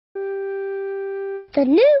The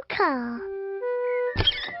new car.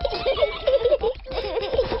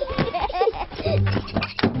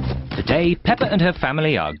 Today, Peppa and her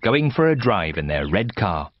family are going for a drive in their red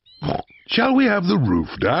car. Shall we have the roof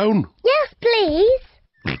down? Yes, please.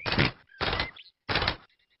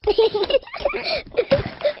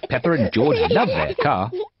 Peppa and George love their car.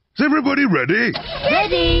 Is everybody ready?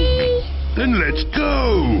 Ready. Then let's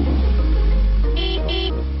go!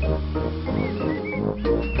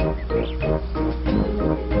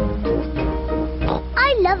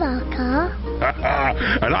 I love our car.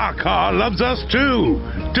 And our car loves us too,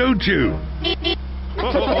 don't you?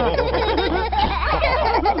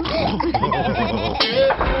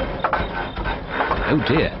 Oh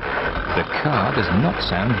dear, the car does not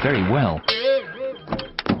sound very well.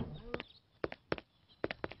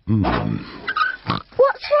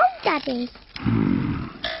 What's wrong, Daddy?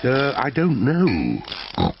 I don't know.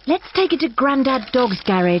 Let's take it to Grandad Dog's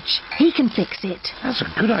garage. He can fix it. That's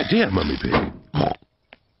a good idea, Mummy Pig.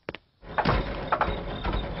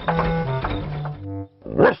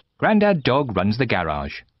 Grandad Dog runs the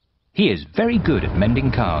garage. He is very good at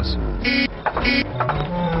mending cars.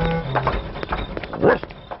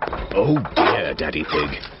 Oh dear, Daddy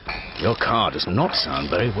Pig. Your car does not sound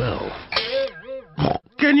very well.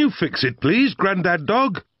 Can you fix it, please, Grandad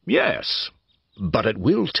Dog? Yes, but it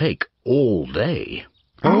will take all day.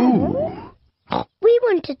 Oh. We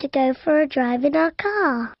wanted to go for a drive in our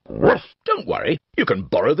car. Don't worry, you can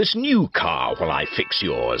borrow this new car while I fix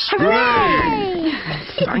yours. Hooray!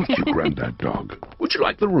 Thank you, Grandad Dog. Would you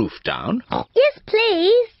like the roof down? Yes,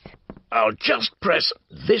 please. I'll just press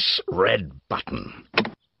this red button.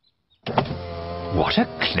 What a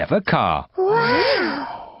clever car.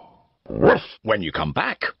 Wow. When you come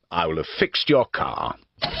back, I will have fixed your car.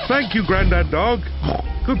 Thank you, Grandad Dog.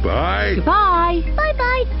 Goodbye. Goodbye.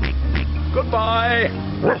 Bye-bye. Goodbye.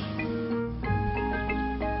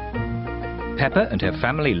 Peppa and her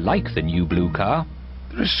family like the new blue car.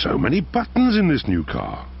 There's so many buttons in this new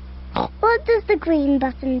car. What does the green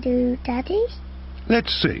button do, Daddy?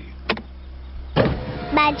 Let's see.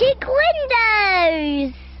 Magic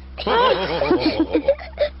windows!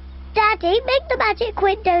 Daddy, make the magic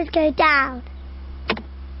windows go down.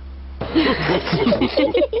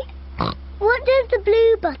 What does the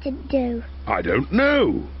blue button do? I don't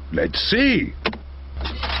know. Let's see.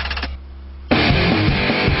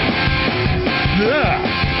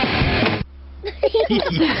 Ah!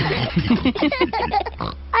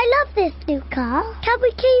 I love this new car. Can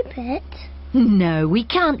we keep it? No, we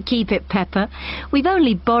can't keep it, Peppa. We've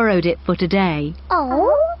only borrowed it for today.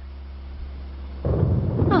 Oh?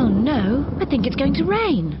 Oh no, I think it's going to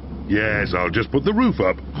rain. Yes, I'll just put the roof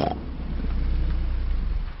up.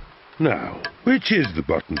 Now, which is the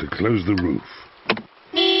button to close the roof?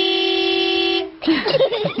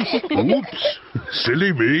 Oops,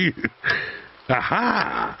 silly me.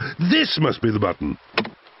 Aha! This must be the button.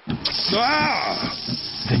 Ah!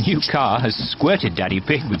 The new car has squirted Daddy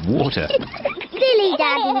Pig with water. Silly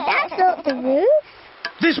Daddy, that's not the roof.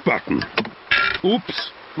 This button.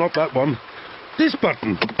 Oops, not that one. This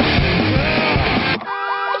button.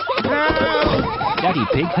 Daddy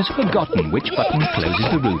Pig has forgotten which button closes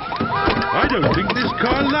the roof. I don't think this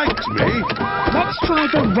car likes me. Let's try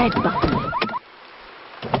the red button.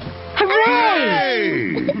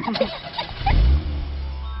 Hooray! Hey!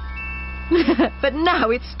 But now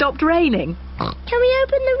it's stopped raining. Can we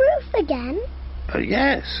open the roof again?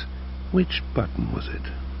 Yes. Which button was it?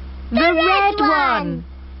 The red one.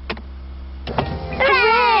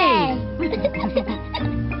 Hooray!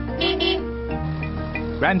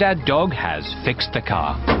 Grandad Dog has fixed the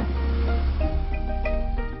car.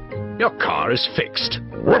 Your car is fixed.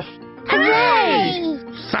 Hooray!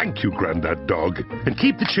 Thank you, Grandad Dog. And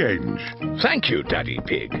keep the change. Thank you, Daddy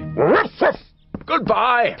Pig.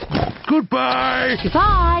 Goodbye. Goodbye.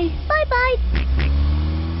 Goodbye. Bye-bye.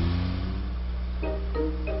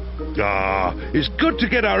 Ah, it's good to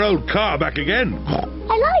get our old car back again.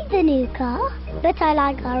 I like the new car, but I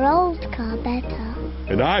like our old car better.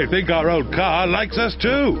 And I think our old car likes us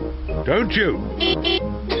too. Don't you?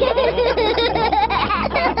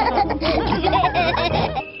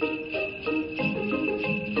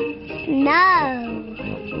 No.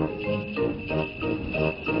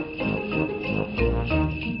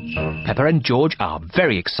 Peppa and George are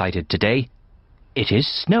very excited today. It is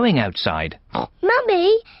snowing outside.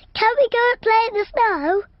 Mummy, can we go and play in the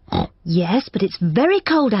snow? Yes, but it's very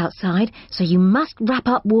cold outside, so you must wrap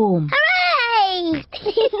up warm. Hooray!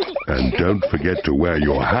 And don't forget to wear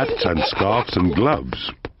your hats and scarves and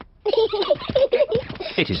gloves.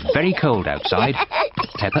 It is very cold outside.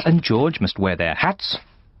 Peppa and George must wear their hats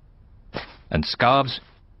and scarves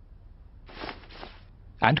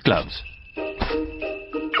and gloves. Come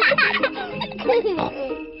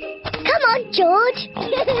on, George.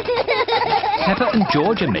 Peppa and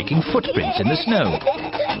George are making footprints in the snow.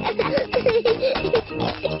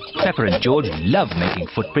 Peppa and George love making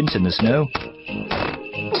footprints in the snow.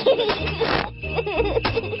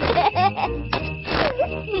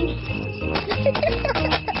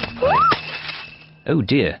 Oh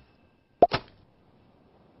dear.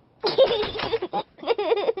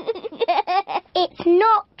 It's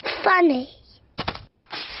not funny.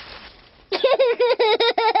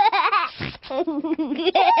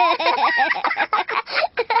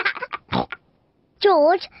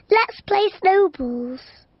 George, let's play snowballs.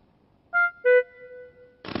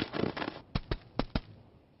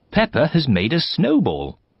 Peppa has made a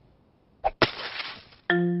snowball.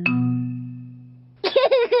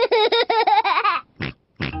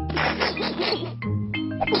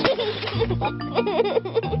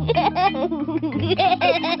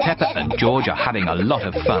 Peppa and George are having a lot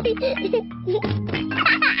of fun.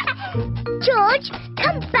 George,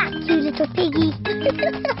 come back, you little piggy.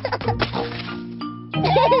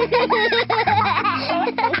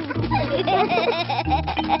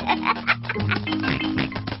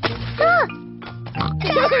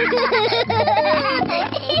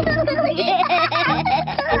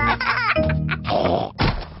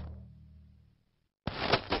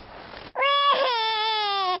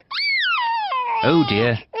 Oh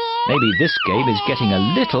dear, maybe this game is getting a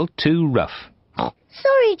little too rough.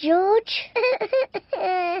 Sorry, George.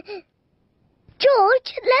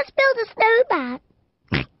 George, let's build a snowman.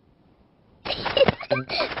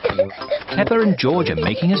 Peppa and George are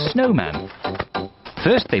making a snowman.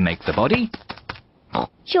 First they make the body.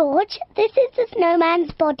 George, this is the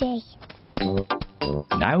snowman's body.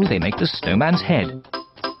 Now they make the snowman's head.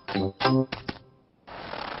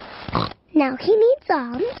 Now he needs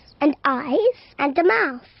arms and eyes and a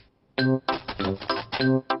mouth.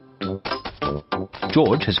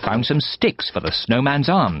 George has found some sticks for the snowman's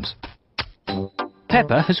arms.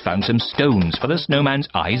 Peppa has found some stones for the snowman's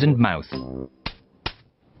eyes and mouth.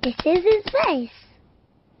 This is his face.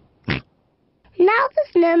 Now the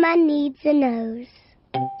snowman needs a nose.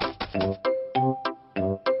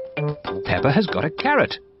 Peppa has got a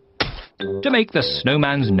carrot to make the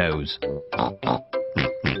snowman's nose.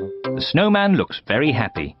 The snowman looks very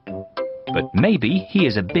happy, but maybe he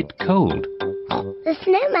is a bit cold. The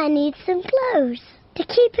snowman needs some clothes to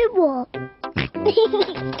keep him warm.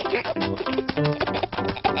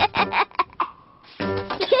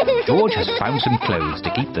 George has found some clothes to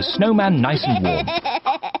keep the snowman nice and warm.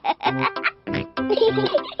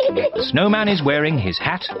 The snowman is wearing his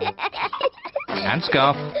hat and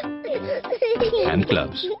scarf and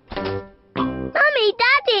gloves. Mummy,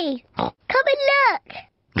 Daddy, come and look.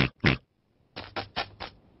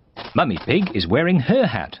 Mummy Pig is wearing her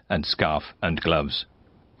hat and scarf and gloves.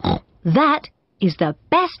 That is the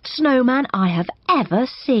best snowman I have ever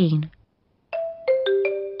seen.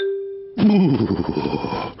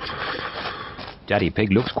 Daddy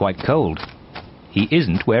Pig looks quite cold. He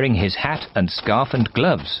isn't wearing his hat and scarf and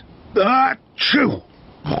gloves. Achoo!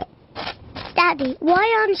 Daddy, why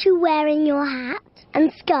aren't you wearing your hat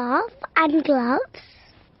and scarf and gloves?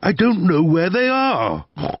 I don't know where they are.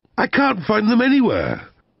 I can't find them anywhere.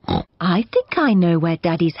 I think I know where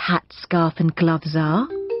Daddy's hat, scarf and gloves are.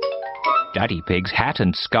 Daddy Pig's hat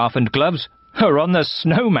and scarf and gloves are on the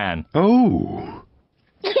snowman. Oh.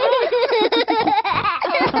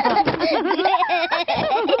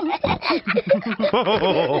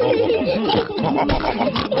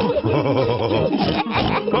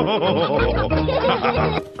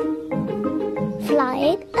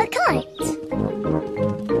 Flying a kite.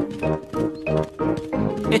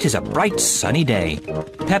 It is a bright sunny day.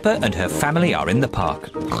 Peppa and her family are in the park.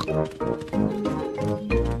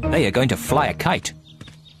 They are going to fly a kite.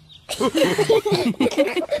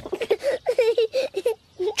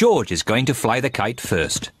 George is going to fly the kite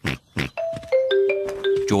first.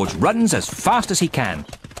 George runs as fast as he can.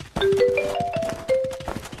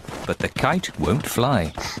 But the kite won't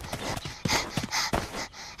fly.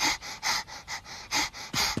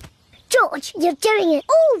 George, you're doing it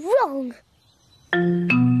all wrong.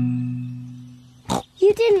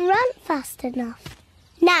 You didn't run fast enough.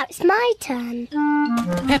 Now it's my turn.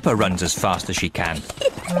 Peppa runs as fast as she can.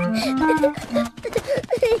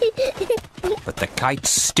 But the kite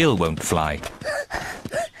still won't fly.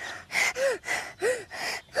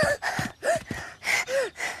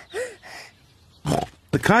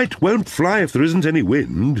 The kite won't fly if there isn't any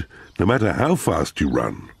wind, no matter how fast you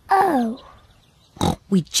run. Oh.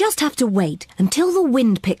 We just have to wait until the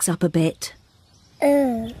wind picks up a bit.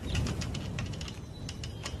 No!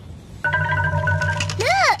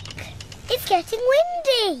 getting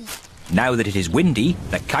windy. Now that it is windy,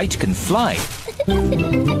 the kite can fly.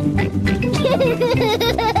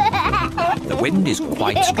 The wind is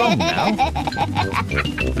quite strong now.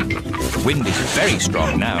 The wind is very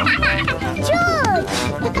strong now. George!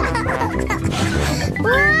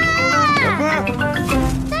 Wow!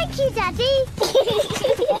 Thank you, Daddy.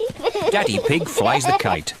 Daddy Pig flies the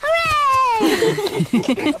kite.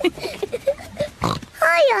 Hooray!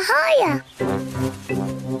 Higher, higher.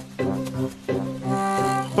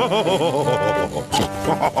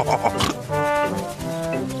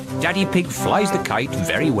 Daddy Pig flies the kite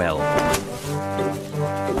very well.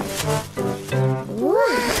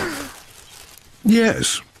 Wow.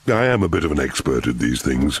 Yes, I am a bit of an expert at these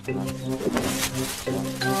things.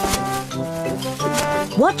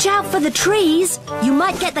 Watch out for the trees. You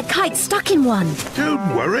might get the kite stuck in one.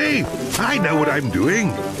 Don't worry, I know what I'm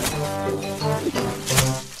doing.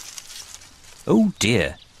 Oh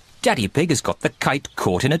dear, Daddy Pig has got the kite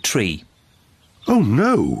caught in a tree. Oh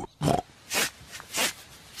no!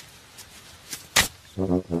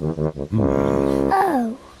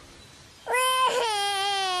 Oh.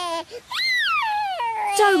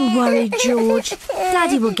 Don't worry, George.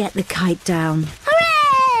 Daddy will get the kite down.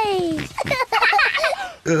 Hooray!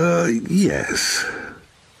 Yes.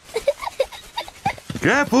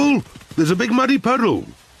 Careful! There's a big muddy puddle.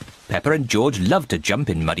 Peppa and George love to jump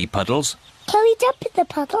in muddy puddles. Can we jump in the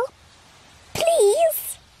puddle?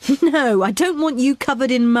 Please? No, I don't want you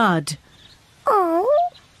covered in mud. Oh.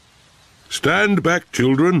 Stand back,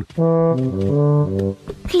 children.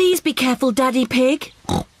 Please be careful, Daddy Pig.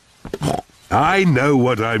 I know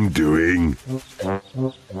what I'm doing.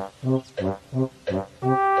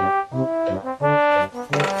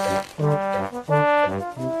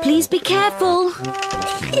 Please be careful.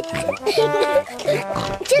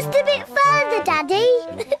 Just a bit further, Daddy.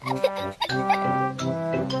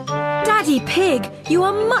 Daddy Pig, you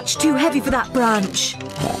are much too heavy for that branch.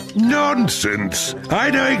 Nonsense!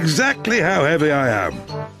 I know exactly how heavy I am.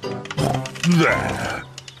 There.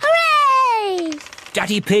 Hooray!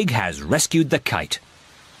 Daddy Pig has rescued the kite.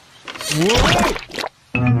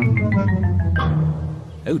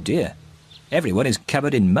 Oh dear, everyone is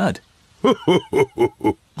covered in mud.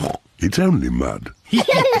 It's only mud.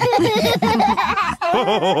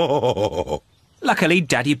 Luckily,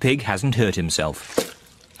 Daddy Pig hasn't hurt himself.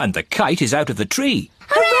 And the kite is out of the tree.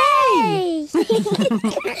 Hooray!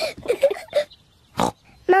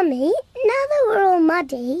 Mummy, now that we're all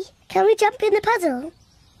muddy, can we jump in the puddle?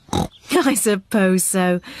 I suppose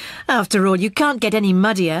so. After all, you can't get any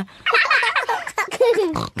muddier.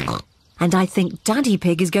 And I think Daddy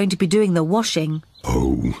Pig is going to be doing the washing.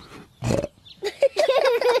 Oh.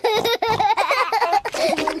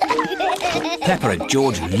 Peppa and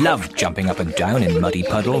George love jumping up and down in muddy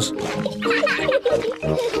puddles.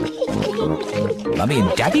 Mummy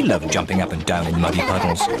and Daddy love jumping up and down in muddy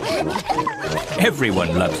puddles.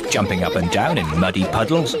 Everyone loves jumping up and down in muddy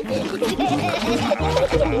puddles.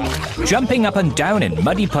 Jumping up and down in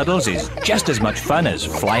muddy puddles is just as much fun as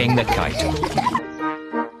flying the kite.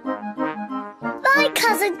 My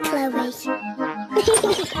cousin Chloe.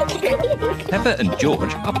 Peppa and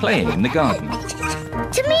George are playing in the garden.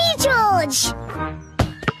 To me, George!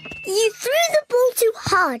 You threw the ball too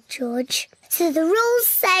hard, George. So the rules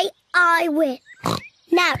say I win.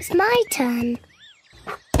 Now it's my turn.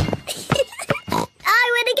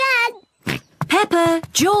 I win again! Peppa,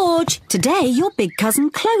 George, today your big cousin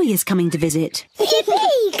Chloe is coming to visit.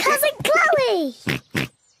 Yippee! Cousin Chloe!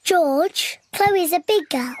 George, Chloe's a big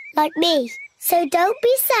girl, like me. So don't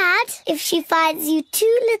be sad if she finds you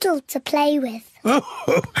too little to play with. Oh,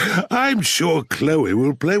 I'm sure Chloe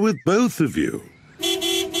will play with both of you.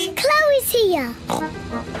 Chloe's here.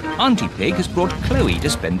 Auntie Pig has brought Chloe to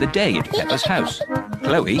spend the day at Peppa's house.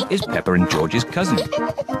 Chloe is Peppa and George's cousin.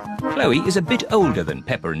 Chloe is a bit older than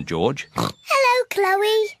Peppa and George. Hello,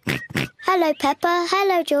 Chloe. Hello, Peppa.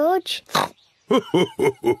 Hello, George.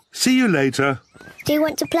 See you later. Do you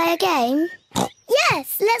want to play a game?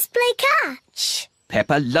 Yes, let's play catch.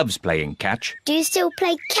 Peppa loves playing catch. Do you still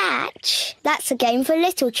play catch? That's a game for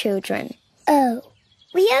little children. Oh,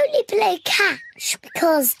 we only play catch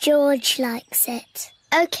because George likes it.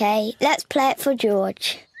 OK, let's play it for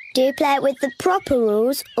George. Do you play it with the proper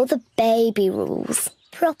rules or the baby rules?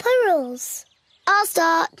 Proper rules. I'll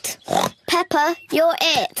start. Peppa, you're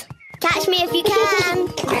it. Catch me if you can.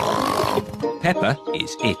 Peppa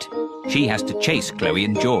is it. She has to chase Chloe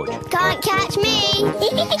and George. Can't catch me.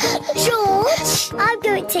 George, I'm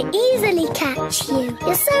going to easily catch you.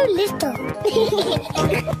 You're so little.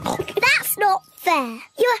 That's not fair.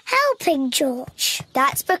 You're helping George.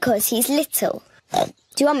 That's because he's little. Do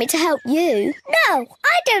you want me to help you? No,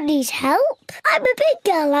 I don't need help. I'm a big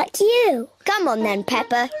girl like you. Come on then,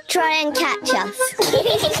 Peppa. Try and catch us.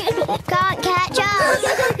 Can't catch us.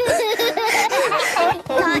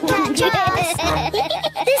 Can't catch us.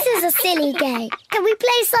 This is a silly game. Can we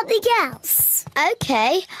play something else?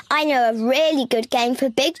 OK. I know a really good game for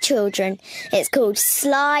big children. It's called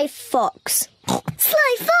Sly Fox.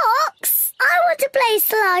 Sly Fox? I want to play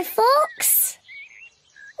Sly Fox.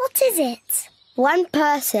 What is it? One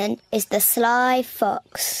person is the sly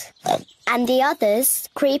fox, and the others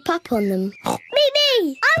creep up on them.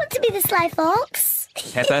 Me! I want to be the sly fox.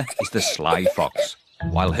 Peppa is the sly fox.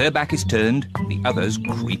 While her back is turned, the others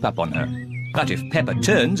creep up on her. But if Peppa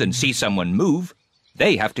turns and sees someone move,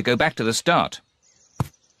 they have to go back to the start.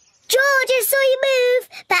 George, I saw you move.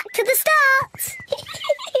 Back to the start.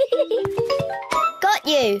 Got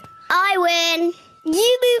you. I win.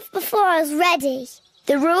 You moved before I was ready.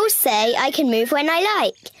 The rules say I can move when I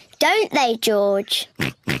like, don't they, George?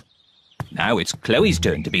 Now it's Chloe's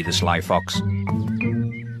turn to be the sly fox.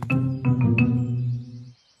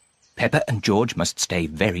 Peppa and George must stay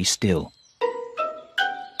very still.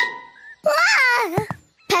 Ah!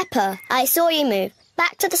 Peppa, I saw you move.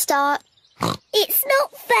 Back to the start. It's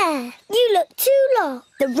not fair. You look too long.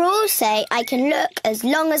 The rules say I can look as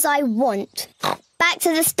long as I want. Back to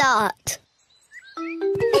the start.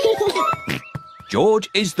 George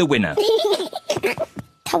is the winner.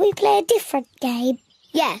 Can we play a different game?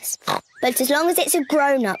 Yes, but as long as it's a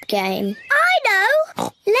grown-up game. I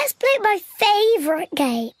know! Let's play my favourite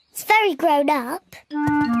game. It's very grown-up.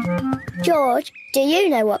 George, do you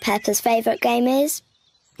know what Peppa's favourite game is?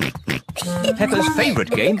 Peppa's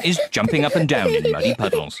favourite game is jumping up and down in muddy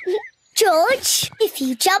puddles. George, if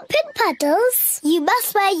you jump in puddles, you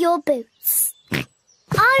must wear your boots.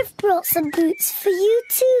 I've brought some boots for you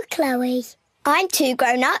too, Chloe. I'm too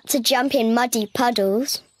grown up to jump in muddy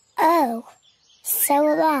puddles. Oh, so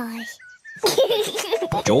am I.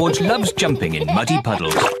 George loves jumping in muddy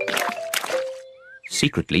puddles.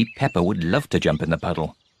 Secretly, Peppa would love to jump in the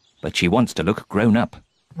puddle, but she wants to look grown up.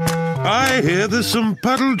 I hear there's some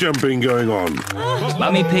puddle jumping going on.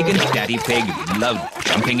 Mummy Pig and Daddy Pig love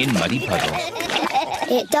jumping in muddy puddles.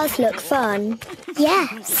 It does look fun.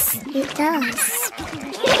 Yes, it does.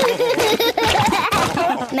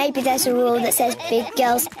 Maybe there's a rule that says big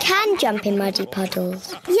girls can jump in muddy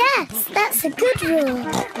puddles. Yes, that's a good rule.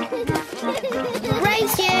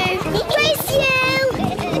 Race you! Race you!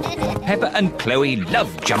 Peppa and Chloe love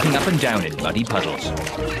jumping up and down in muddy puddles.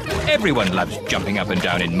 Everyone loves jumping up and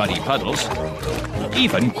down in muddy puddles,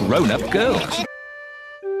 even grown-up girls.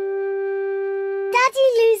 Daddy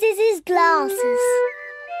loses his glasses.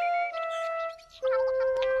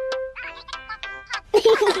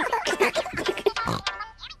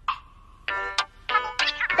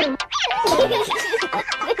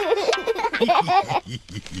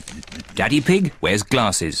 Daddy Pig wears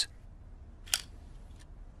glasses.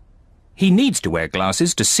 He needs to wear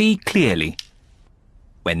glasses to see clearly.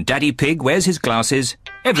 When Daddy Pig wears his glasses,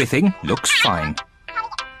 everything looks fine.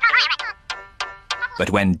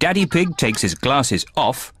 But when Daddy Pig takes his glasses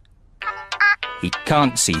off, he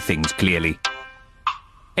can't see things clearly.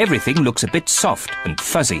 Everything looks a bit soft and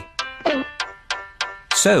fuzzy.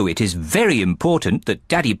 So it is very important that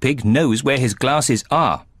Daddy Pig knows where his glasses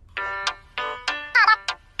are.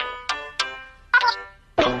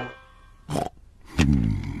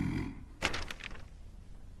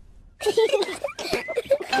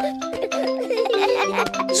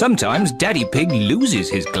 Sometimes Daddy Pig loses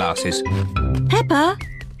his glasses. Peppa,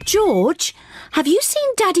 George, have you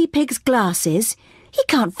seen Daddy Pig's glasses? He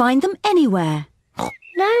can't find them anywhere.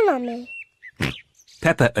 No, Mummy.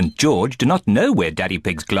 Peppa and George do not know where Daddy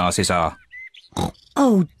Pig's glasses are.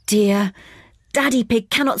 Oh dear. Daddy Pig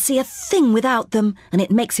cannot see a thing without them, and it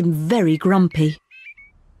makes him very grumpy.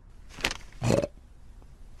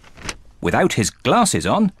 Without his glasses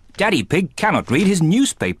on, Daddy Pig cannot read his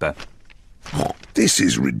newspaper. This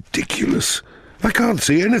is ridiculous. I can't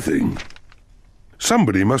see anything.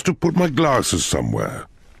 Somebody must have put my glasses somewhere.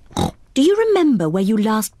 Do you remember where you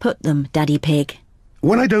last put them, Daddy Pig?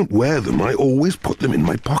 When I don't wear them, I always put them in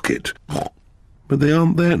my pocket. But they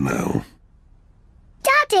aren't there now.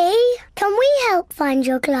 Daddy, can we help find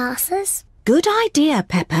your glasses? Good idea,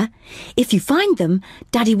 Peppa. If you find them,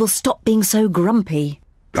 Daddy will stop being so grumpy.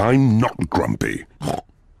 I'm not grumpy.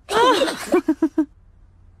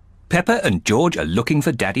 Peppa and George are looking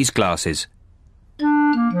for Daddy's glasses.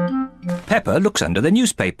 Peppa looks under the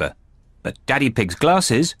newspaper, but Daddy Pig's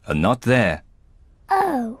glasses are not there.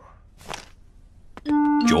 Oh.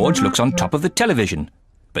 George looks on top of the television,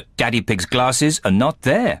 but Daddy Pig's glasses are not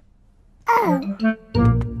there. Oh.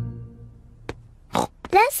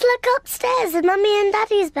 Let's look upstairs in Mummy and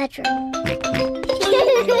Daddy's bedroom.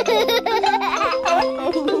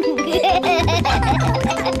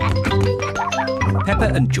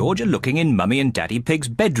 Peppa and George are looking in Mummy and Daddy Pig's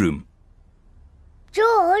bedroom.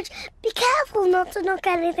 George, be careful not to knock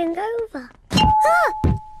anything over. Ah!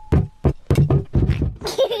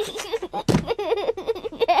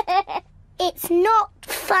 It's not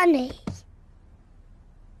funny.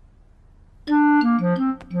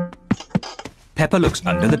 Peppa looks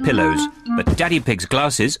under the pillows, but Daddy Pig's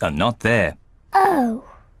glasses are not there. Oh.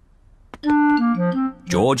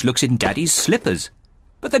 George looks in Daddy's slippers,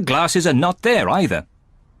 but the glasses are not there either.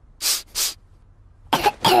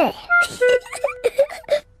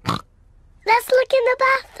 Let's look in the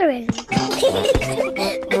bathroom.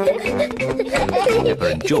 Peppa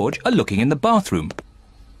and George are looking in the bathroom.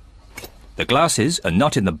 The glasses are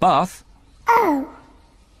not in the bath. Oh.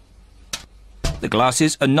 The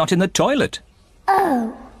glasses are not in the toilet.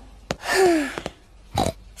 Oh.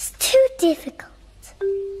 It's too difficult.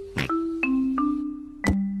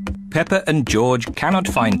 Peppa and George cannot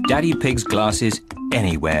find Daddy Pig's glasses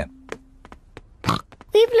anywhere.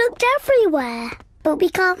 We've looked everywhere, but we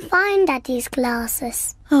can't find Daddy's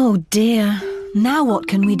glasses. Oh dear. Now what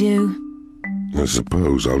can we do? I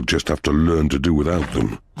suppose I'll just have to learn to do without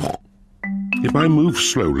them. If I move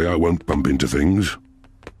slowly, I won't bump into things.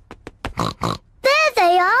 There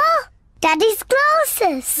they are! Daddy's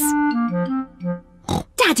glasses!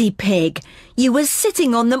 Daddy Pig, you were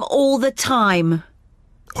sitting on them all the time.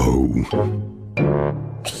 Oh.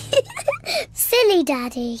 Silly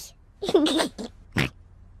Daddy.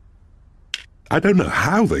 I don't know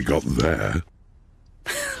how they got there.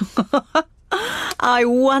 I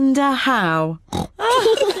wonder how.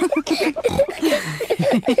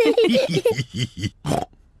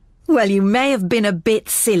 Well, you may have been a bit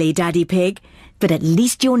silly, Daddy Pig, but at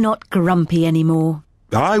least you're not grumpy anymore.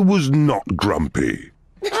 I was not grumpy.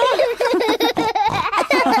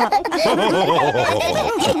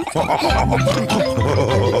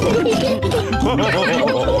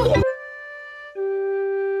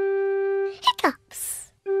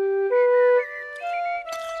 Hiccups.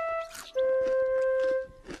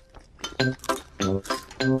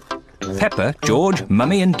 Peppa, George,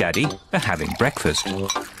 Mummy and Daddy are having breakfast.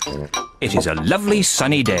 It is a lovely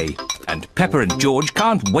sunny day, and Peppa and George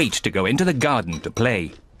can't wait to go into the garden to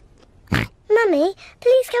play. Mummy,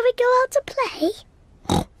 please can we go out to play?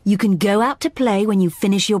 You can go out to play when you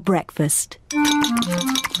finish your breakfast.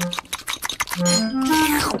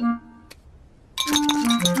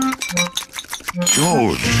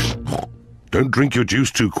 George, don't drink your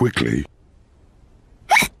juice too quickly.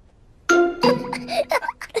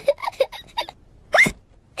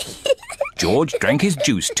 George drank his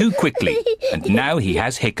juice too quickly, and now he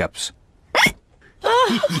has hiccups. Can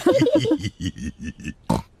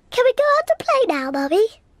we go out to play now, Mummy?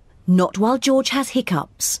 Not while George has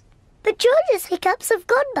hiccups. But George's hiccups have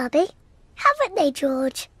gone, Mummy. Haven't they,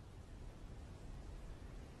 George?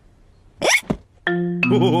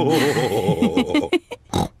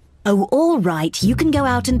 Oh, all right, you can go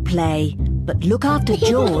out and play, but look after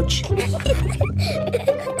George.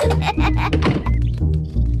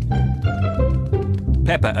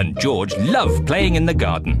 Peppa and George love playing in the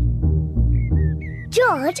garden.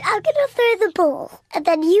 George, I'm going to throw the ball, and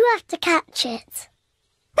then you have to catch it.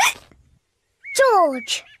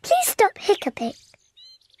 George, please stop hiccuping.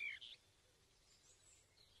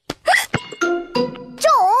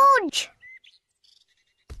 George!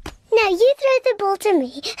 Now you throw the ball to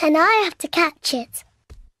me, and I have to catch it.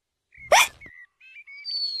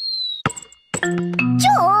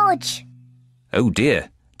 George! Oh dear,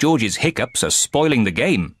 George's hiccups are spoiling the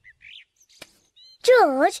game.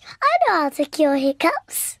 George, I know how to cure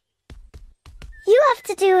hiccups. You have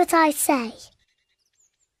to do what I say.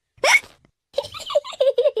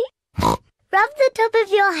 Rub the top of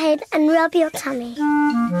your head and rub your tummy.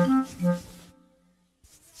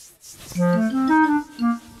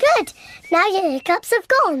 Good. Now your hiccups have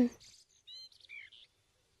gone.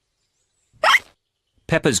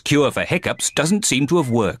 Peppa's cure for hiccups doesn't seem to have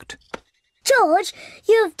worked. George,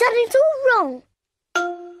 you have done it all wrong.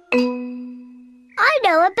 I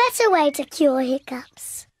know a better way to cure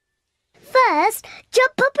hiccups. First,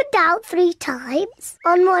 jump up and down 3 times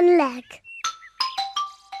on one leg.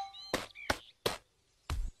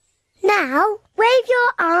 Now, wave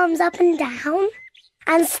your arms up and down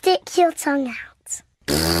and stick your tongue out.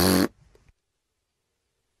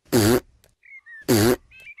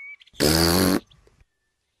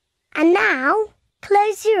 And now,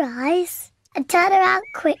 close your eyes and turn around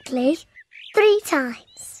quickly 3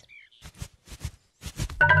 times.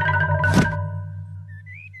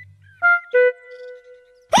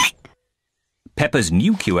 Peppa's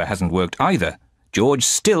new cure hasn't worked either. George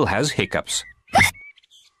still has hiccups.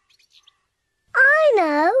 I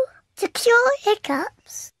know. To cure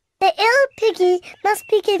hiccups, the ill piggy must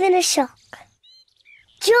be given a shock.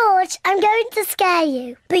 George, I'm going to scare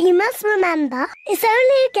you, but you must remember, it's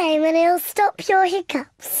only a game and it'll stop your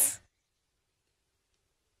hiccups.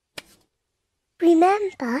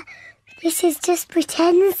 Remember, this is just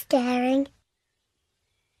pretend scaring.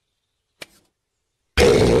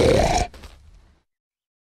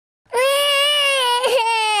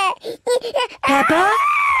 Peppa,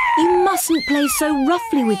 you mustn't play so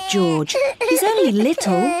roughly with George. He's only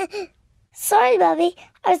little. Sorry, Mummy.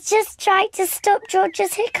 I was just trying to stop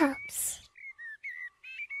George's hiccups.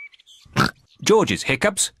 George's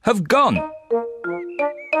hiccups have gone.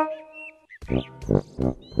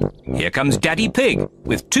 Here comes Daddy Pig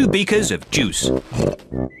with 2 beakers of juice.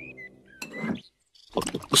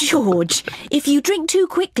 George, if you drink too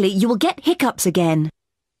quickly, you will get hiccups again.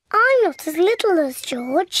 I'm not as little as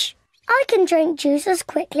George. I can drink juice as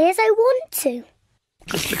quickly as I want to.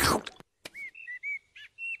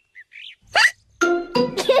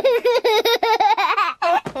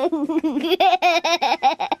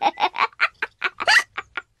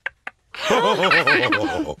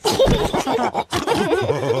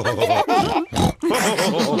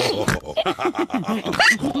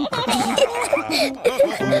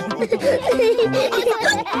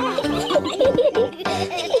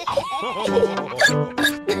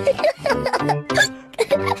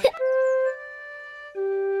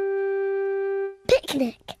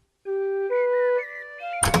 Picnic.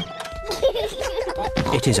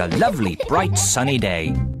 It is a lovely, bright, sunny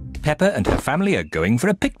day. Peppa and her family are going for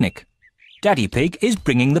a picnic. Daddy Pig is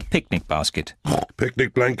bringing the picnic basket.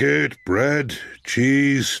 Picnic blanket, bread,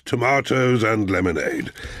 cheese, tomatoes and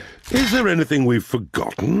lemonade. Is there anything we've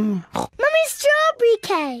forgotten? Mummy's strawberry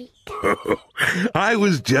cake. I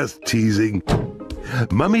was just teasing.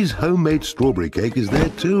 Mummy's homemade strawberry cake is there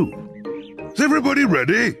too. Is everybody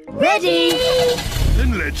ready? Ready?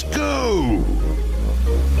 Then let's go!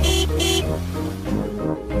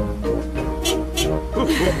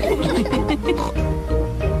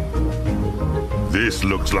 This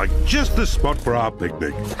looks like just the spot for our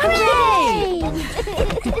picnic. Hooray!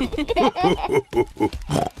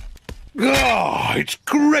 Ah, it's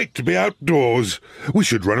great to be outdoors. We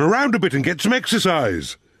should run around a bit and get some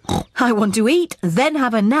exercise. I want to eat, then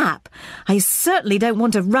have a nap. I certainly don't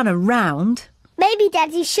want to run around. Maybe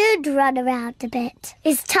Daddy should run around a bit.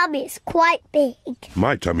 His tummy is quite big.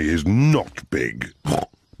 My tummy is not big.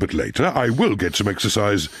 But later I will get some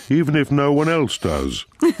exercise, even if no one else does.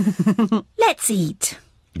 Let's eat.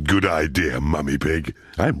 Good idea, Mummy Pig.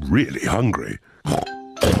 I'm really hungry.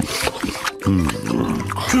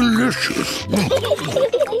 Delicious.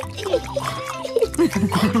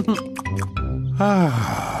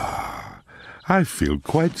 I feel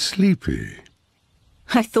quite sleepy.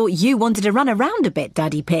 I thought you wanted to run around a bit,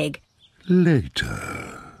 Daddy Pig.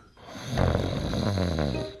 Later.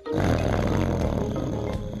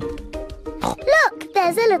 Look,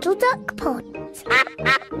 there's a little duck pond.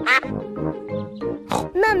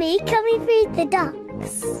 Mummy, can we feed the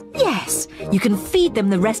ducks? Yes, you can feed them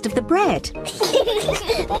the rest of the bread.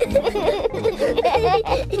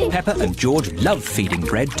 Peppa and George love feeding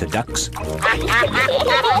bread to ducks.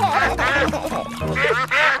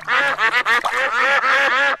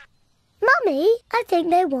 Mummy, I think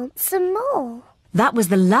they want some more. That was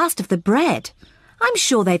the last of the bread. I'm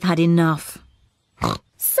sure they've had enough.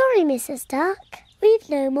 Sorry, Mrs. Duck. We've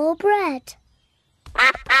no more bread.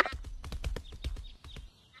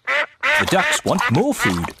 The ducks want more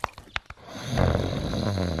food.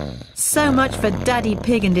 So much for Daddy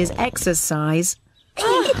Pig and his exercise.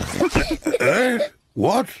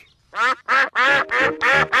 What?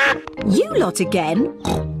 You lot again?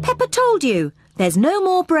 Peppa told you. There's no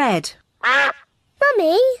more bread.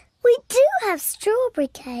 Mummy, we do have strawberry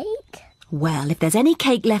cake. Well, if there's any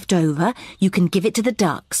cake left over, you can give it to the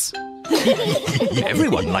ducks.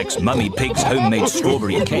 Everyone likes Mummy Pig's homemade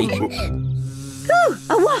strawberry cake. Ooh,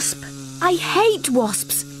 a wasp! I hate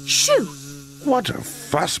wasps. Shoo! What a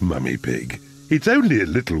fuss, Mummy Pig. It's only a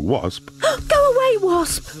little wasp. Go away,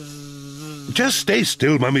 wasp! Just stay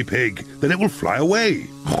still, Mummy Pig, then it will fly away.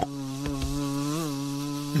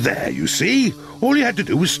 There, you see? All you had to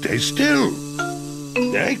do was stay still.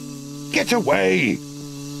 Hey, get away!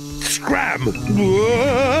 Scram!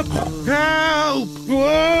 Whoa! Help!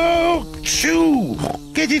 Whoa! Shoo!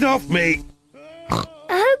 Get it off me!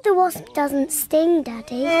 I hope the wasp doesn't sting,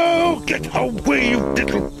 Daddy. Oh, get away, you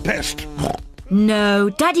little pest! No,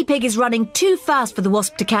 Daddy Pig is running too fast for the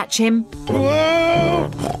wasp to catch him. Whoa!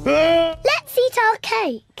 Let's eat our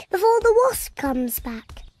cake before the wasp comes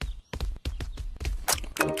back.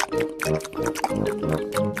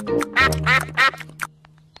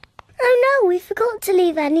 Oh no, we forgot to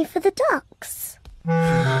leave any for the ducks.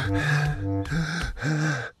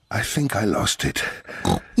 I think I lost it.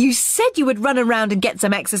 You said you would run around and get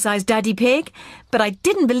some exercise, Daddy Pig, but I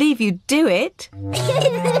didn't believe you'd do it.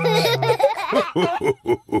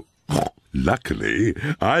 Luckily,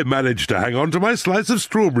 I managed to hang on to my slice of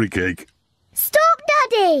strawberry cake. Stop,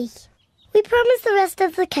 Daddy! We promised the rest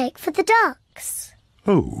of the cake for the ducks.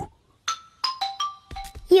 Oh.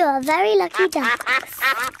 You are very lucky ducks.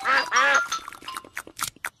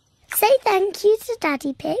 Say thank you to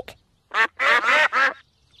Daddy Pig.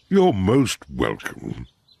 You're most welcome.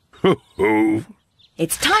 Ho ho.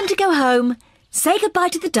 It's time to go home. Say goodbye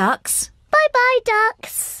to the ducks. Bye-bye,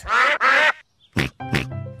 ducks.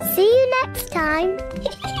 See you next time.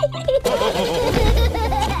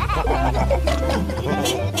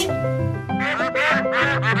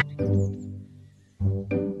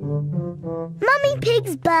 Mummy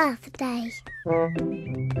Pig's birthday.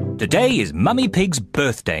 Today is Mummy Pig's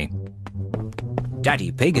birthday.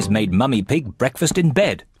 Daddy Pig has made Mummy Pig breakfast in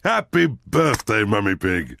bed. Happy birthday, Mummy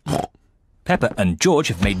Pig. Peppa and George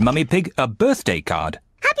have made Mummy Pig a birthday card.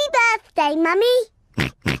 Happy birthday, Mummy.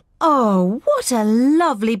 Oh, what a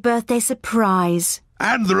lovely birthday surprise.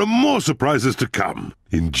 And there are more surprises to come.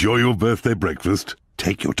 Enjoy your birthday breakfast.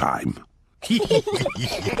 Take your time.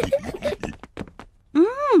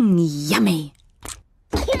 Yummy.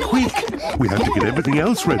 Quick, we have to get everything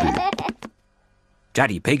else ready.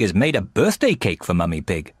 Daddy Pig has made a birthday cake for Mummy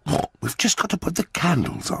Pig. We've just got to put the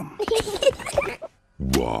candles on.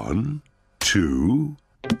 1, 2...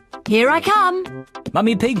 Here I come.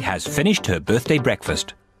 Mummy Pig has finished her birthday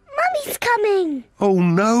breakfast. Mummy's coming. Oh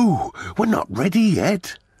no, we're not ready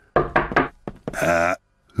yet.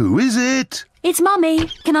 Who is it? It's Mummy.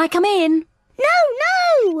 Can I come in? No,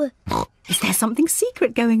 no. Is there something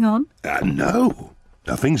secret going on? No,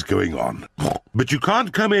 nothing's going on. But you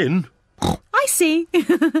can't come in. I see.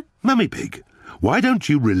 Mummy Pig, why don't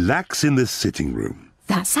you relax in the sitting room?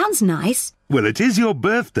 That sounds nice. Well, it is your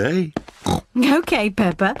birthday. OK,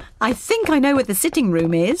 Peppa. I think I know where the sitting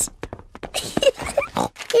room is.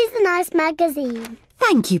 Here's a nice magazine.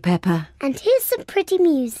 Thank you, Peppa. And here's some pretty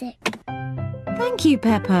music. Thank you,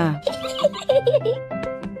 Peppa.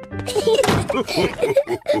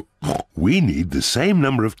 We need the same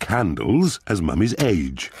number of candles as Mummy's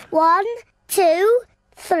age. 1, 2,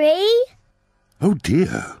 3. Oh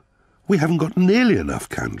dear, we haven't got nearly enough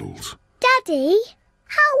candles. Daddy,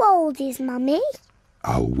 how old is Mummy?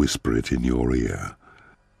 I'll whisper it in your ear.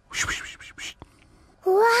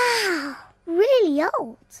 Wow, really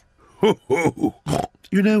old. Ho, ho.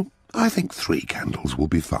 You know, I think 3 candles will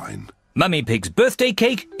be fine. Mummy Pig's birthday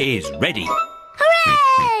cake is ready.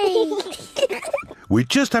 Hooray! We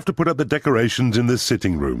just have to put up the decorations in the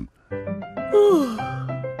sitting room.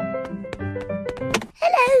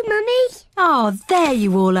 Hello, Mummy. Oh, there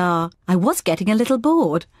you all are. I was getting a little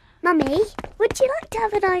bored. Mummy, would you like to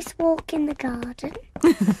have a nice walk in the garden?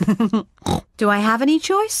 Do I have any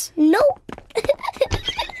choice? Nope.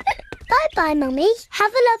 Bye-bye, Mummy.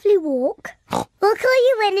 Have a lovely walk. We'll call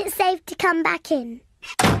you when it's safe to come back in.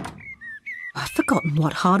 I've forgotten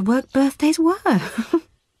what hard work birthdays were.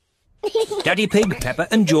 Daddy Pig, Peppa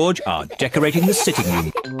and George are decorating the sitting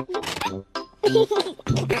room.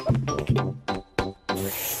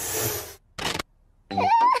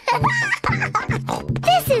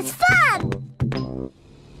 This is fun!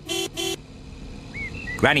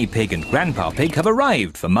 Granny Pig and Grandpa Pig have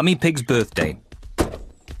arrived for Mummy Pig's birthday.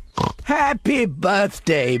 Happy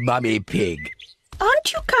birthday, Mummy Pig.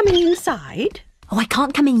 Aren't you coming inside? Oh, I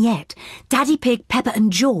can't come in yet. Daddy Pig, Peppa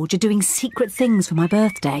and George are doing secret things for my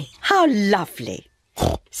birthday. How lovely.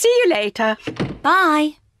 See you later.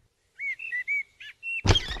 Bye.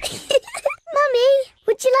 Mummy,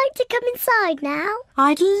 would you like to come inside now?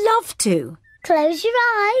 I'd love to. Close your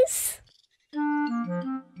eyes.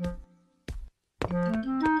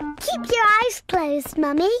 Keep your eyes closed,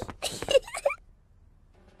 Mummy.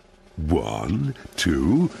 1,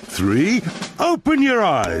 2, 3, open your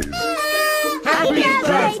eyes! Happy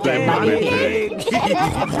birthday, Mummy Pig!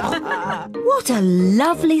 What a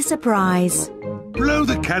lovely surprise. Blow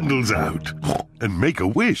the candles out and make a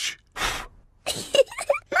wish.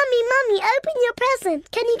 Mummy, open your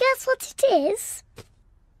present. Can you guess what it is?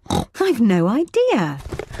 I've no idea.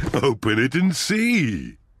 Open it and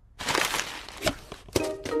see.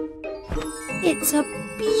 It's a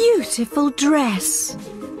beautiful dress.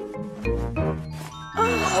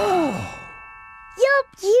 You're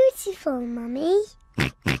beautiful, Mummy.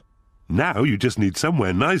 Now you just need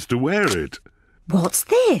somewhere nice to wear it. What's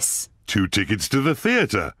this? 2 tickets to the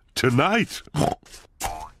theatre tonight.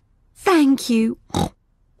 Thank you.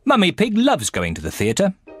 Mummy Pig loves going to the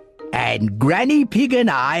theatre. And Granny Pig and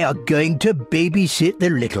I are going to babysit the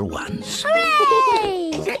little ones.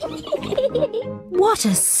 Hooray! What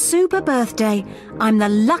a super birthday. I'm the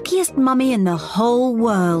luckiest mummy in the whole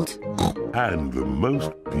world. And the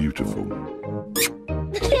most beautiful.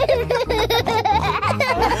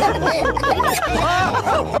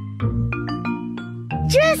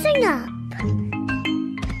 Dressing up.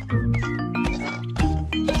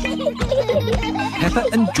 Peppa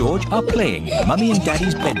and George are playing in Mummy and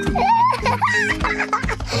Daddy's bedroom.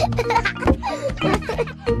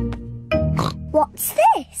 What's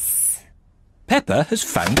this? Peppa has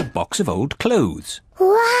found a box of old clothes.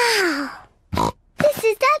 Wow! This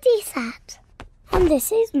is Daddy's hat. And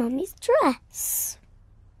this is Mummy's dress.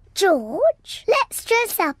 George, let's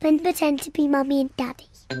dress up and pretend to be Mummy and Daddy.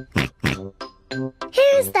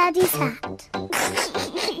 Here's Daddy's hat.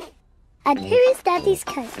 And here is Daddy's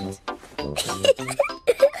coat.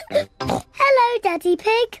 Hello, Daddy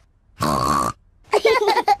Pig. Now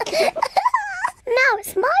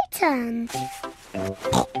it's my turn.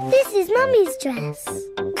 This is Mummy's dress.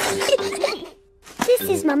 This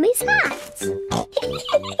is Mummy's hat.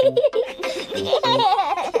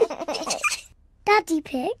 Daddy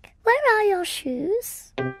Pig, where are your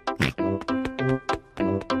shoes?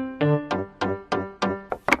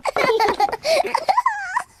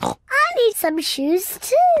 I need some shoes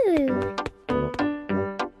too.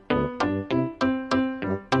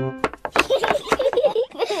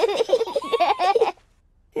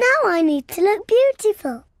 Now I need to look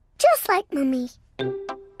beautiful, just like Mummy.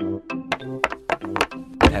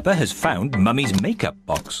 Peppa has found Mummy's makeup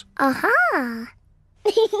box. Aha!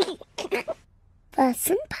 First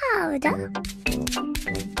some powder.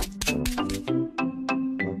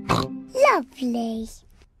 Lovely.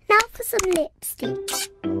 Now for some lipstick.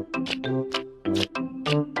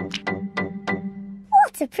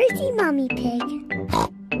 What a pretty Mummy Pig.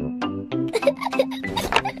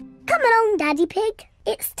 Come along, Daddy Pig.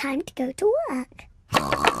 It's time to go to work.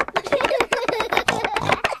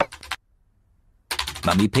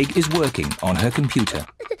 Mummy Pig is working on her computer.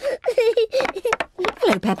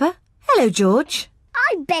 Hello, Peppa. Hello, George.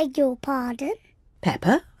 I beg your pardon.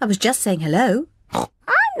 Peppa, I was just saying hello. I'm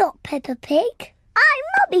not Peppa Pig. I'm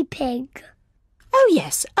Mummy Pig. Oh,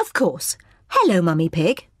 yes, of course. Hello, Mummy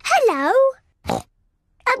Pig. Hello.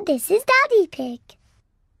 And this is Daddy Pig.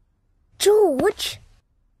 George.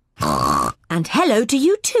 And hello to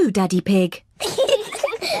you too, Daddy Pig.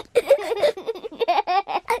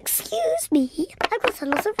 Excuse me, I've got a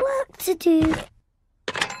lot of work to do.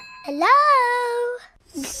 Hello?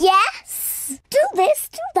 Yes? Do this,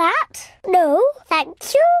 do that. No,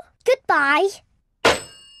 thank you. Goodbye.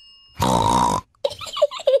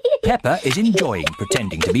 Peppa is enjoying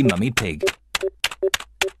pretending to be Mummy Pig.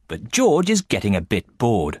 But George is getting a bit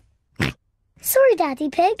bored. Sorry, Daddy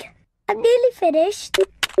Pig. I'm nearly finished.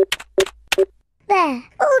 There,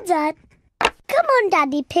 all done. Come on,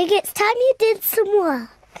 Daddy Pig, it's time you did some work.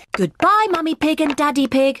 Goodbye, Mummy Pig and Daddy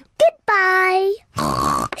Pig. Goodbye.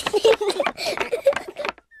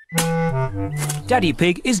 Daddy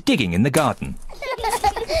Pig is digging in the garden.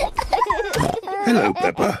 Hello,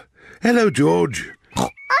 Peppa. Hello, George.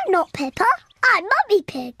 I'm not Peppa, I'm Mummy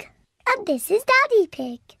Pig. And this is Daddy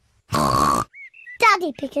Pig.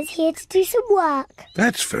 Daddy Pig is here to do some work.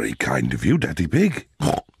 That's very kind of you, Daddy Pig.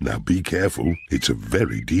 Now be careful, it's a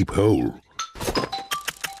very deep hole.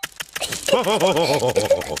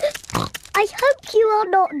 I hope you are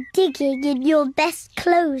not digging in your best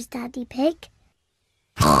clothes, Daddy Pig.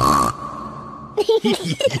 I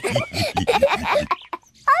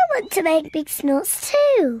want to make big snorts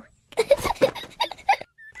too.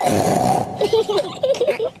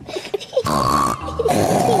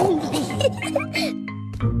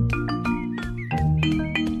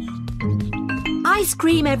 Ice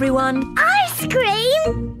cream, everyone. Ice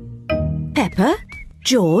cream? Peppa,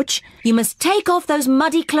 George, you must take off those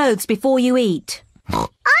muddy clothes before you eat.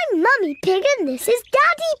 I'm Mummy Pig and this is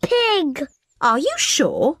Daddy Pig. Are you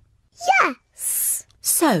sure? Yes.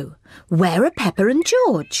 So, where are Peppa and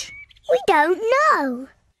George? We don't know.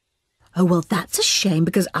 Oh, well, that's a shame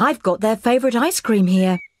because I've got their favourite ice cream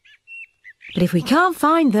here. But if we can't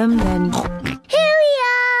find them, then... Here we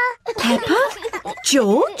are. Peppa?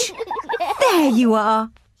 George? There you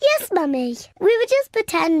are. Yes, Mummy. We were just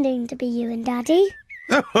pretending to be you and Daddy.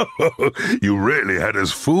 You really had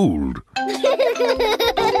us fooled.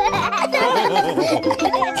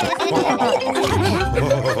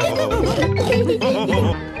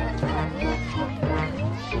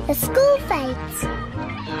 The school fades.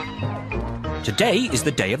 Today is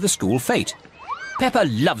the day of the school fete. Peppa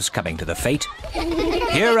loves coming to the fete.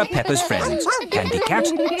 Here are Peppa's friends: Candy Cat,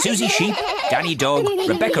 Susie Sheep, Danny Dog,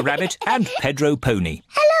 Rebecca Rabbit and Pedro Pony.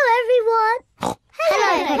 Hello, everyone.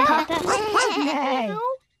 Hello, Peppa.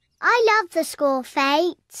 I love the school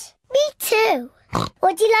fete. Me too.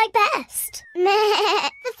 What do you like best?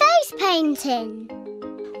 The face painting.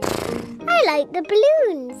 I like the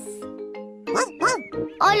balloons.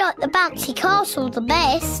 I like the bouncy castle the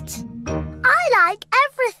best. I like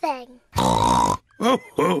everything.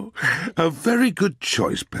 Oh, a very good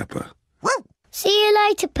choice, Peppa. See you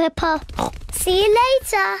later, Peppa. See you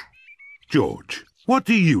later. George, what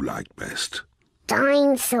do you like best?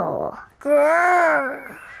 Dinosaur.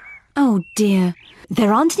 Grrr. Oh dear,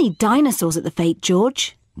 there aren't any dinosaurs at the fete,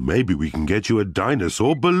 George. Maybe we can get you a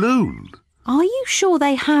dinosaur balloon. Are you sure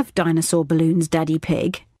they have dinosaur balloons, Daddy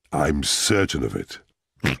Pig? I'm certain of it.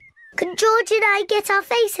 Can George and I get our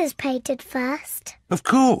faces painted first? Of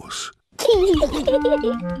course.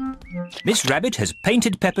 Miss Rabbit has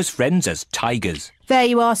painted Peppa's friends as tigers. There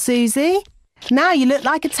you are, Susie. Now you look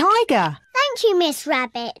like a tiger. Thank you, Miss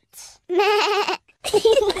Rabbit.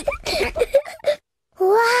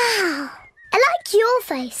 Wow! I like your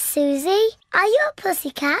face, Susie. Are you a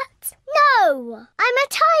pussycat? No, I'm a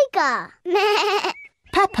tiger.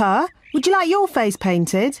 Peppa, would you like your face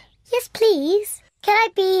painted? Yes, please. Can I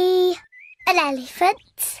be an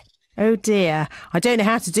elephant? Oh dear, I don't know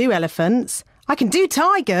how to do elephants. I can do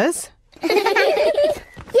tigers.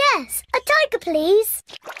 Yes, a tiger, please.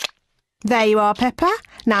 There you are, Peppa.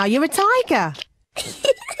 Now you're a tiger.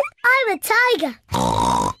 I'm a tiger.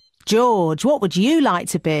 George, what would you like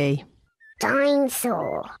to be?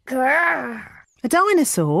 Dinosaur. Grrr. A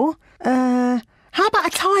dinosaur? How about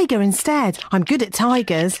a tiger instead? I'm good at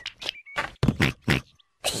tigers.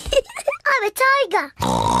 I'm a tiger.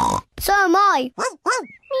 So am I.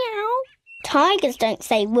 Meow. Tigers don't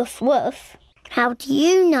say woof woof. How do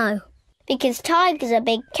you know? Because tigers are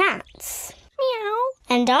big cats. Meow.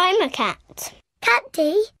 And I'm a cat.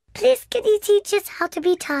 Catty, please can you teach us how to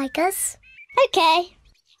be tigers? Okay.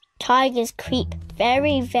 Tigers creep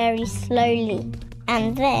very, very slowly.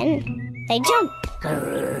 And then they jump.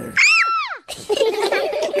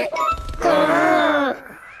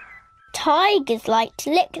 Tigers like to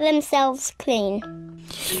lick themselves clean.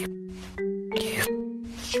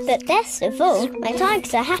 But best of all, when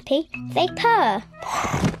tigers are happy, they purr.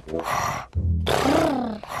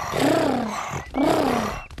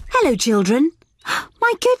 Hello, children.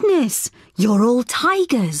 My goodness, you're all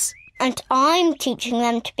tigers. And I'm teaching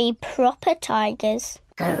them to be proper tigers.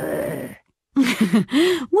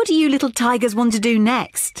 What do you little tigers want to do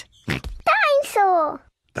next? Dinosaur!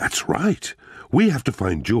 That's right. We have to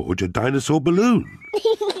find George a dinosaur balloon.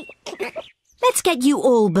 Let's get you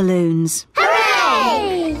all balloons.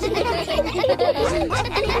 Hooray!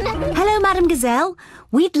 Hello, Madam Gazelle.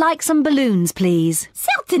 We'd like some balloons, please.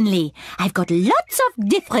 Certainly. I've got lots of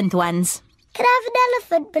different ones. Can I have an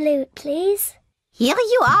elephant balloon, please? Here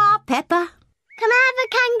you are, Peppa. Can I have a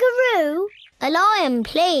kangaroo? A lion,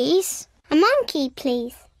 please. A monkey,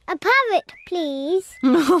 please. A parrot, please.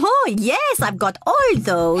 Oh, yes, I've got all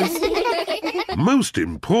those. Most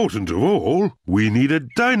important of all, we need a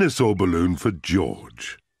dinosaur balloon for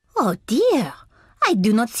George. Oh, dear. I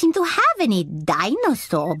do not seem to have any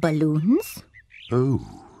dinosaur balloons. Oh.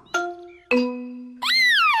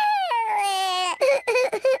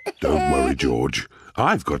 Don't worry, George.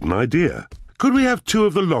 I've got an idea. Could we have 2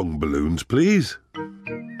 of the long balloons, please?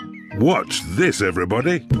 Watch this,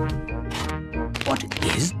 everybody. What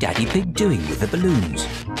is Daddy Pig doing with the balloons?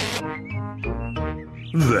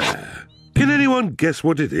 There. Can anyone guess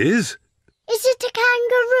what it is? Is it a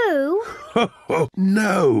kangaroo? Oh,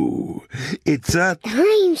 no. It's a...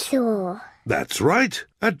 Dinosaur. That's right.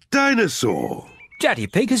 A dinosaur. Daddy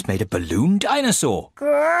Pig has made a balloon dinosaur.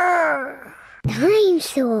 Grrr.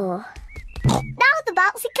 Dinosaur. Now the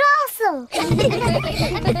bouncy castle.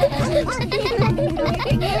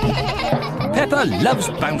 Peppa loves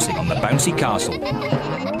bouncing on the bouncy castle.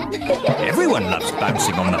 Everyone loves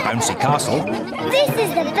bouncing on the bouncy castle. This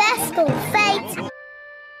is the best school fete.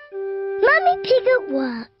 Mummy Pig at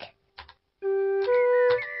work.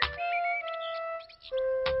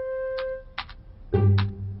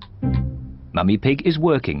 Mummy Pig is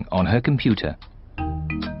working on her computer.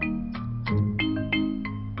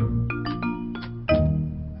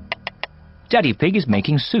 Daddy Pig is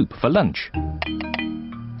making soup for lunch.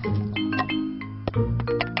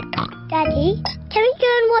 Daddy, can we go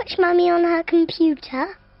and watch Mummy on her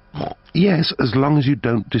computer? Yes, as long as you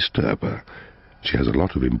don't disturb her. She has a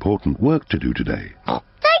lot of important work to do today.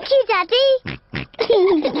 Thank you, Daddy.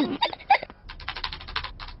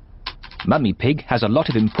 Mummy Pig has a lot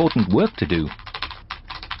of important work to do.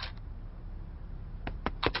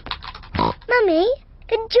 Mummy,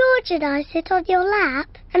 can George and I sit on your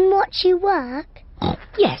lap and watch you work?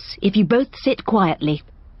 Yes, if you both sit quietly.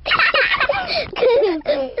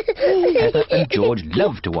 Peppa and George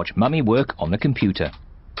love to watch Mummy work on the computer.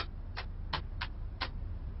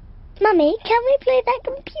 Mummy, can we play that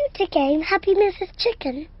computer game, Happy Mrs.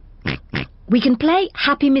 Chicken? We can play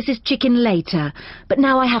Happy Mrs. Chicken later, but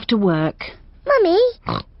now I have to work. Mummy,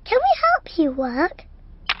 can we help you work?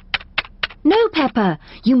 No, Peppa,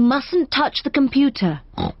 you mustn't touch the computer.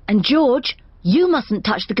 And George, you mustn't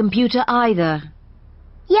touch the computer either.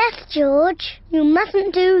 Yes, George, you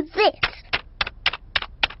mustn't do this.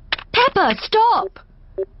 Peppa, stop!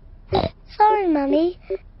 Sorry, Mummy.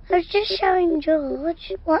 I was just showing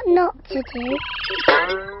George what not to do.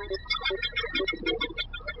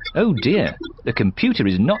 Oh dear, the computer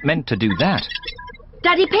is not meant to do that.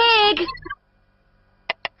 Daddy Pig!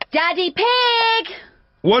 Daddy Pig!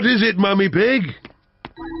 What is it, Mummy Pig?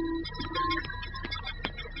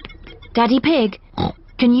 Daddy Pig,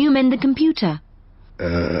 can you mend the computer?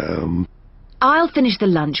 I'll finish the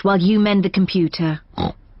lunch while you mend the computer.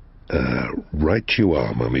 Right you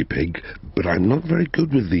are, Mummy Pig, but I'm not very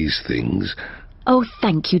good with these things. Oh,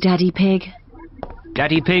 thank you, Daddy Pig.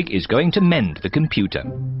 Daddy Pig is going to mend the computer.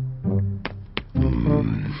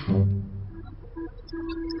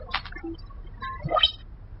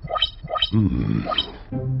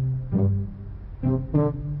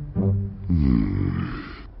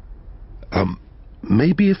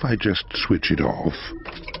 Maybe if I just switch it off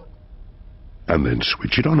and then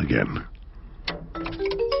switch it on again.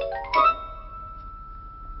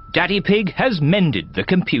 Daddy Pig has mended the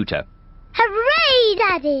computer. Hooray,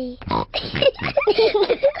 Daddy!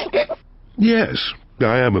 Yes,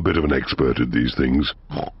 I am a bit of an expert at these things.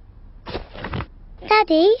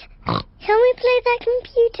 Daddy, can we play that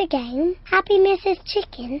computer game, Happy Mrs.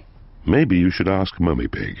 Chicken? Maybe you should ask Mummy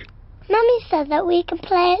Pig. Mummy said that we could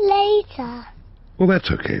play it later. Well,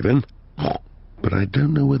 that's okay then. But I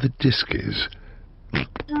don't know where the disc is.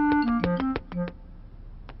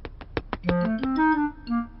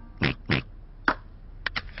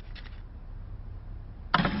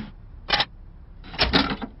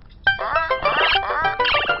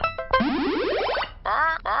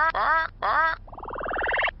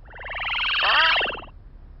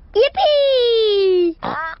 Yippee!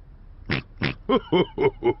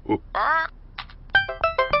 Now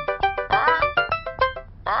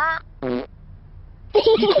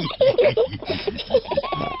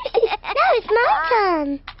it's my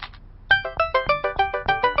turn.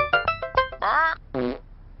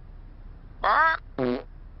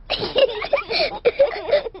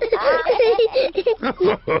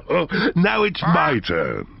 Now it's my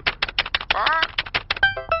turn.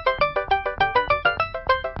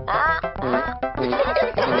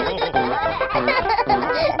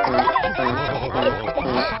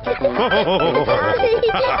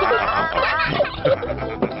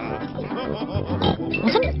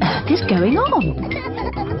 What on earth is going on?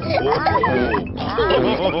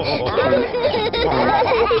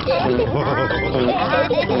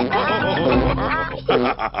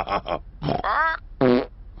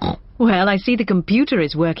 Well, I see the computer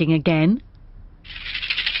is working again.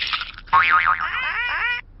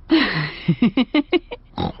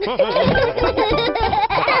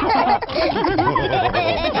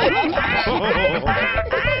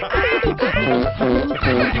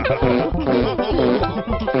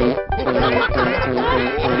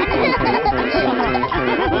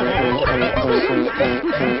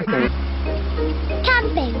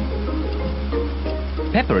 Camping.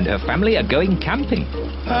 Peppa and her family are going camping.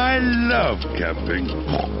 I love camping.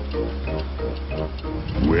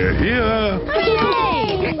 We're here.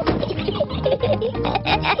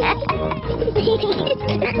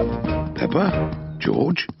 Peppa,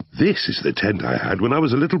 George, this is the tent I had when I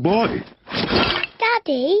was a little boy.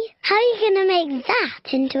 Daddy, how are you going to make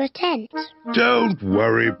that into a tent? Don't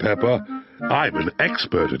worry, Peppa. I'm an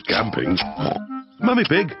expert at camping. Mummy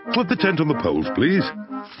Pig, put the tent on the poles, please.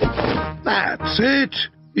 That's it.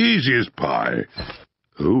 Easy as pie.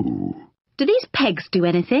 Oh. Do these pegs do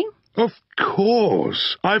anything? Of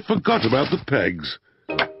course. I forgot about the pegs.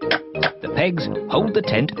 The pegs hold the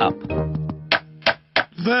tent up.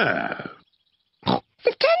 There.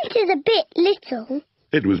 The tent is a bit little.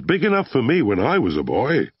 It was big enough for me when I was a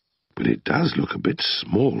boy, but it does look a bit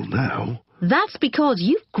small now. That's because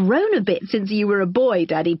you've grown a bit since you were a boy,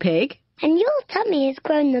 Daddy Pig. And your tummy has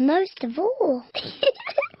grown the most of all.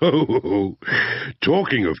 Oh,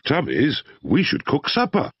 talking of tummies, we should cook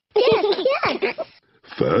supper. Yes, yes.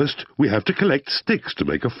 First, we have to collect sticks to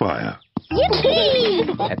make a fire.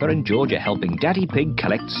 Yippee! Peppa and George are helping Daddy Pig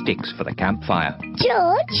collect sticks for the campfire.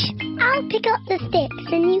 George, I'll pick up the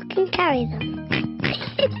sticks and you can carry them.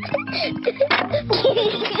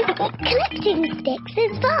 Collecting sticks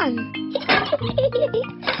is fun.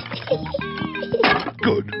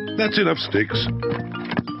 Good. That's enough sticks.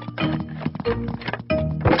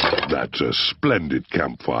 That's a splendid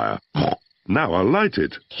campfire. Now I'll light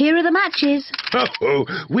it. Here are the matches. Oh,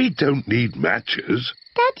 we don't need matches.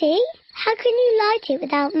 Daddy, how can you light it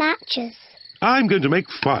without matches? I'm going to make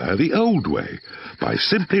fire the old way by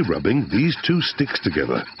simply rubbing these two sticks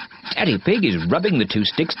together. Daddy Pig is rubbing the two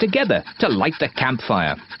sticks together to light the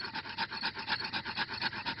campfire.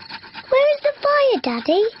 Where is the fire,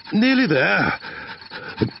 Daddy? Nearly there.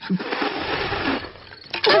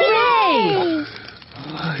 Hooray!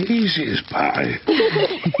 Easy as pie.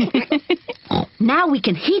 Now we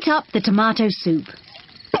can heat up the tomato soup.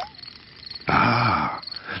 Ah,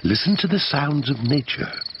 listen to the sounds of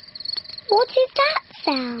nature. What is that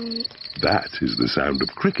sound? That is the sound of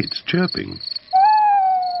crickets chirping.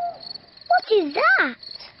 What is that?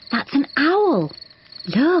 That's an owl.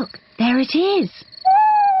 Look, there it is.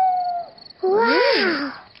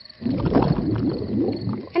 Wow!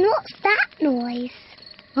 And what's that noise?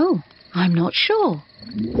 Oh, I'm not sure.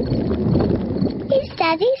 It's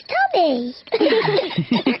Daddy's tummy.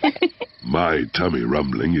 My tummy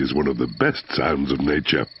rumbling is one of the best sounds of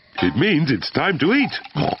nature. It means it's time to eat.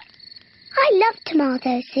 I love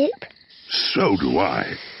tomato soup. So do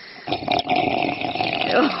I.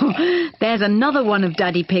 Oh, there's another one of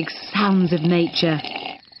Daddy Pig's sounds of nature.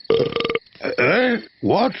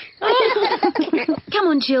 What? Come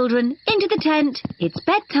on, children, into the tent. It's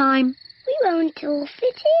bedtime. We won't all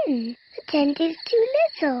fit in. The tent is too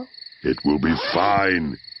little. It will be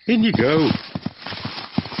fine. In you go.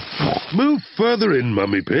 Move further in,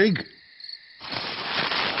 Mummy Pig.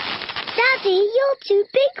 Daddy, you're too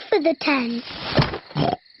big for the tent.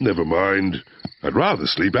 Never mind. I'd rather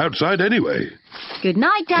sleep outside anyway. Good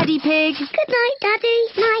night, Daddy Pig. Good night, Daddy.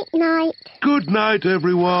 Night-night. Good night,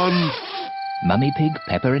 everyone. Mummy Pig,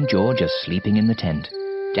 Peppa and George are sleeping in the tent.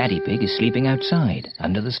 Daddy Pig is sleeping outside,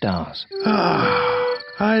 under the stars. Ah,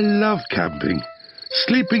 I love camping.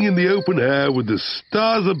 Sleeping in the open air with the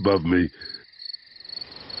stars above me.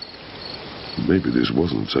 Maybe this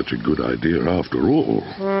wasn't such a good idea after all.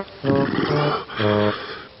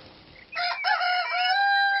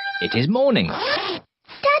 It is morning.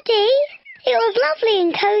 Daddy, it was lovely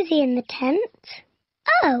and cosy in the tent.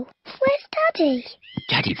 Oh, where's Daddy?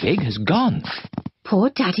 Daddy Pig has gone. Poor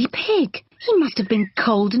Daddy Pig. He must have been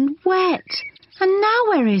cold and wet. And now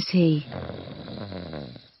where is he?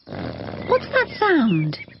 What's that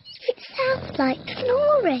sound? It sounds like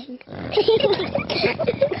snoring.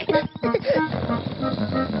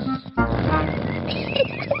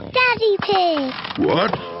 Daddy Pig!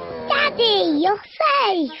 What? Daddy, you're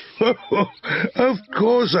safe! Of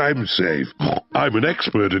course I'm safe. I'm an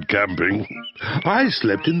expert at camping. I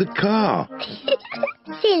slept in the car.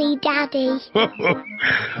 Silly Daddy.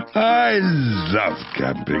 I love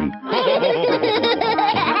camping.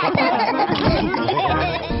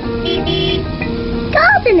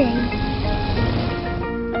 Gardening.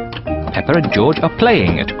 Peppa and George are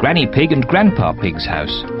playing at Granny Pig and Grandpa Pig's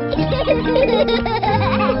house.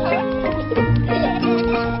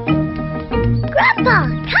 Grandpa,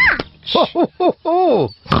 catch! Ho, ho, ho, ho.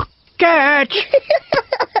 Catch!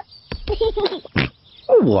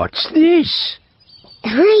 What's this?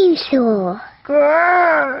 Dinosaur.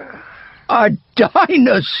 A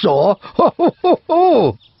dinosaur? Ho, ho, ho,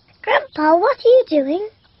 ho. Grandpa, what are you doing?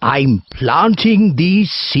 I'm planting these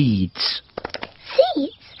seeds.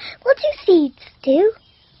 Seeds? What do seeds do?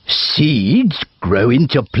 Seeds grow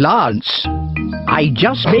into plants. I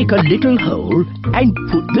just make a little hole and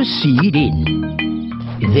put the seed in.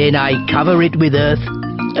 Then I cover it with earth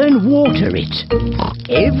and water it.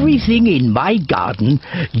 Everything in my garden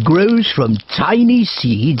grows from tiny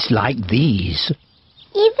seeds like these.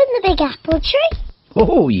 Even the big apple tree?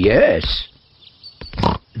 Oh, yes.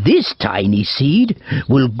 This tiny seed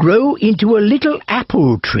will grow into a little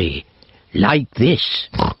apple tree, like this.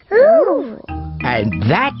 Ooh! And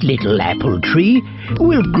that little apple tree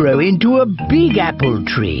will grow into a big apple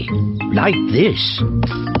tree, like this.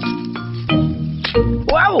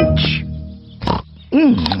 Ouch!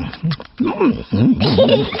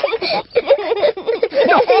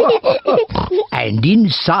 And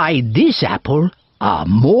inside this apple are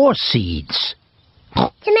more seeds.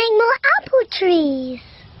 To make more apple trees.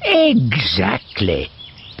 Exactly.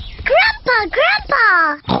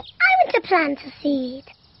 Grandpa! I want to plant a seed.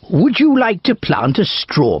 Would you like to plant a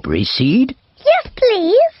strawberry seed? Yes,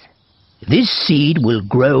 please. This seed will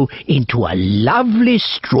grow into a lovely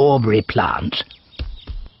strawberry plant.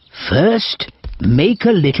 First, make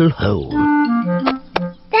a little hole.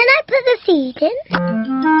 Then I put the seed in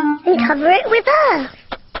and cover it with earth.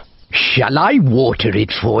 Shall I water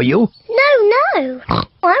it for you? No. I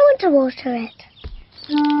want to water it.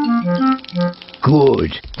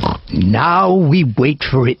 Good. Now we wait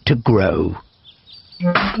for it to grow.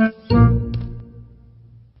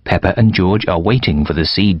 Peppa and George are waiting for the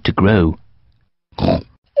seed to grow.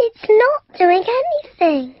 It's not doing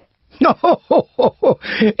anything.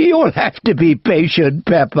 You'll have to be patient,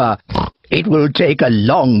 Peppa. It will take a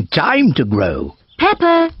long time to grow.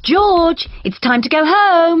 Peppa, George, it's time to go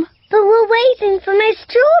home. But we're waiting for my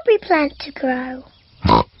strawberry plant to grow.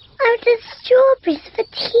 I wanted strawberries for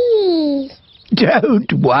tea.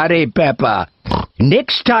 Don't worry, Peppa.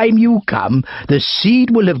 Next time you come, the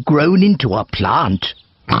seed will have grown into a plant.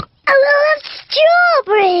 And we'll have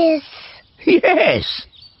strawberries. Yes.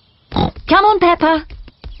 Come on, Peppa.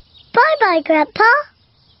 Bye-bye, Grandpa.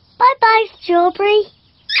 Bye-bye, strawberry.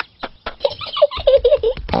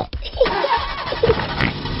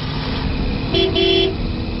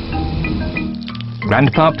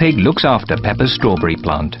 Grandpa Pig looks after Peppa's strawberry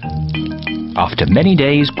plant. After many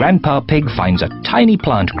days, Grandpa Pig finds a tiny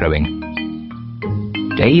plant growing.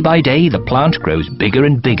 Day by day, the plant grows bigger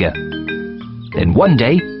and bigger. Then one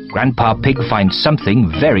day, Grandpa Pig finds something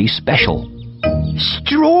very special.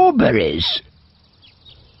 Strawberries.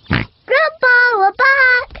 Grandpa, we're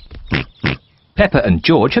back. Peppa and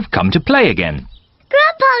George have come to play again.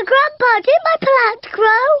 Grandpa, did my plant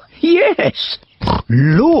grow? Yes.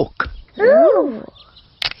 Look. Ooh.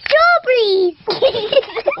 Strawberries!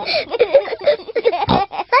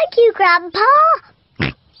 Thank you, Grandpa.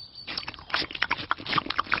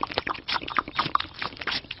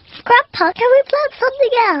 Grandpa, can we plant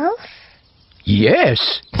something else?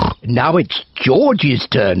 Yes. Now it's George's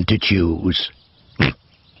turn to choose.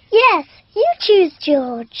 Yes, you choose,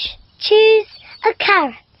 George. Choose a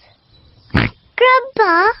carrot.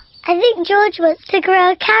 Grandpa, I think George wants to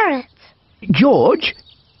grow a carrot. George,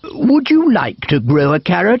 would you like to grow a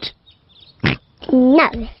carrot? No.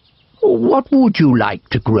 What would you like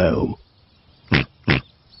to grow?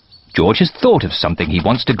 George has thought of something he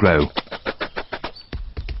wants to grow.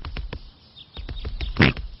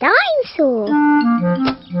 Dinosaur.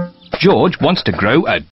 George wants to grow a